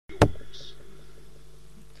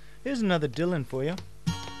Here's another Dylan for you.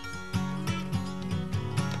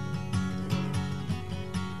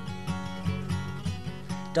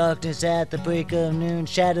 Darkness at the break of noon,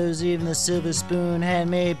 shadows even the silver spoon,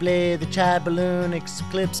 handmade blade, the child balloon,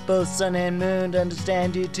 eclipse both sun and moon, to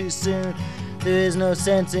understand you too soon, there is no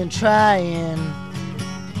sense in trying.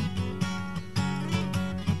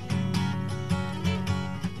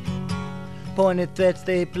 Pointed threats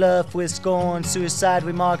they bluff with scorn, suicide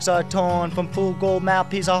remarks are torn from full gold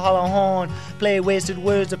mouthpiece or hollow horn, play wasted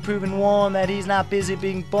words of proven warm that he's not busy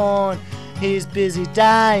being born, he's busy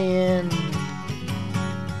dying.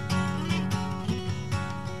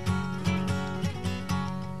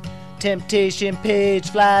 Temptation page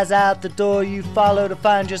flies out the door, you follow to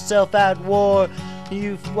find yourself at war.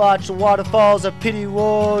 You watch the waterfalls of pity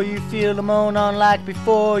roar, you feel the moan unlike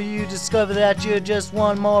before, you discover that you're just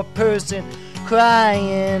one more person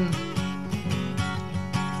crying.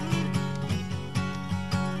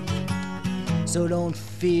 So don't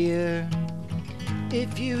fear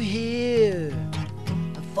if you hear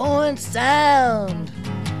a foreign sound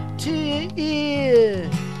to your ear.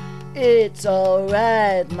 It's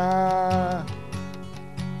alright, Ma,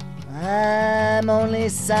 I'm only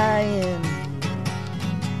sighing.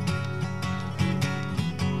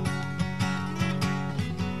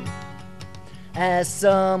 As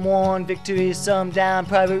some won victory, some down,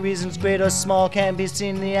 private reasons great or small can't be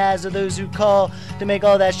seen in the eyes of those who call to make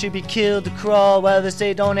all that should be killed to crawl, while they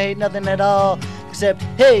say don't hate nothing at all except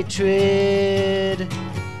hatred.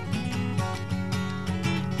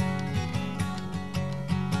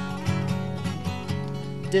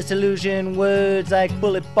 Disillusioned words like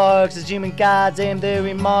bullet barks as human gods aim their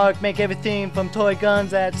remark, make everything from toy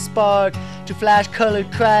guns that spark to flash-colored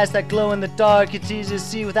cries that glow in the dark. It's easy to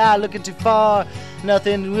see without looking too far.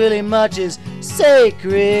 Nothing really much is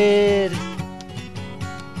sacred.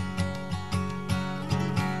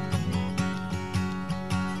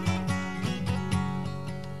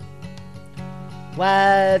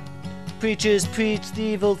 Why preachers preach the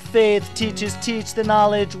evil faith, teachers teach the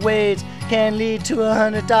knowledge waits, can lead to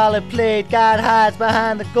 $100 plate. God hides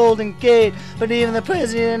behind the golden gate, but even the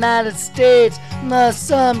President of the United States must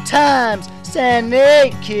sometimes stand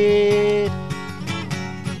naked.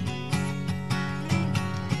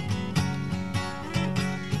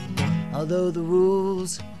 Although the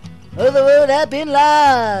rules of the world have been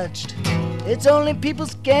lodged, it's only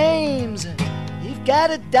people's games you've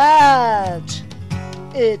gotta dodge.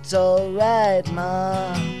 It's alright,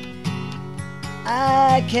 Ma,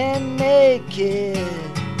 I can make it.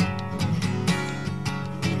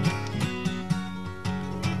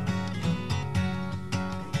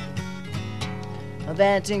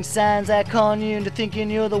 Advancing signs that con you into thinking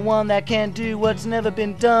you're the one that can do what's never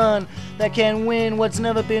been done, that can win what's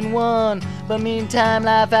never been won. But meantime,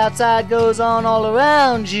 life outside goes on all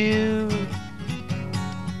around you.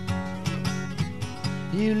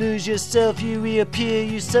 You lose yourself, you reappear,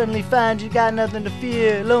 you suddenly find you got nothing to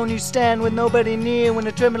fear. Alone you stand with nobody near, when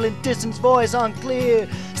a trembling distant voice unclear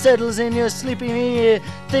settles in your sleeping ear.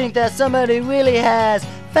 Think that somebody really has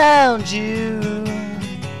found you.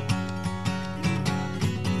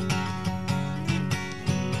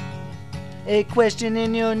 A question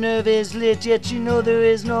in your nerve is lit, yet you know there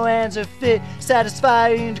is no answer fit. Satisfy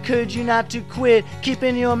you and encourage you not to quit, keep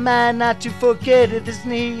in your mind not to forget it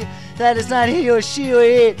isn't he, that is not he or she or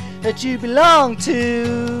it that you belong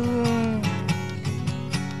to.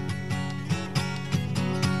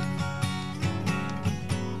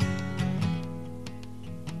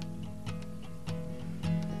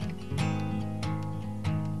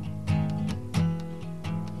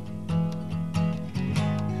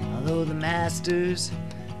 Although the masters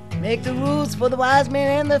make the rules for the wise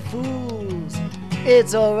men and the fools,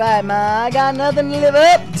 it's alright, Ma, I got nothing to live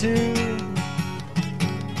up to.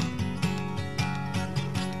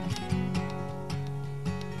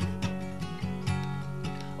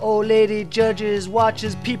 Old lady judges,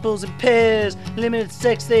 watches peoples in pairs, limited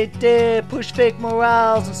sex they dare, push fake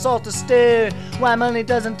morals and salt to stare. Why money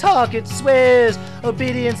doesn't talk, it swears,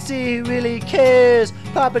 obedience who really cares,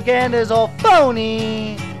 propaganda's all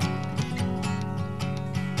phony.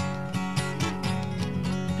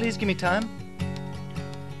 Please give me time.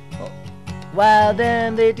 While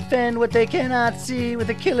then they defend what they cannot see with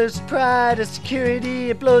a killer's pride of security.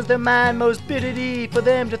 It blows their mind most bitterly for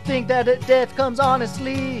them to think that death comes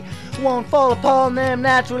honestly, won't fall upon them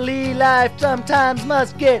naturally. Life sometimes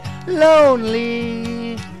must get lonely.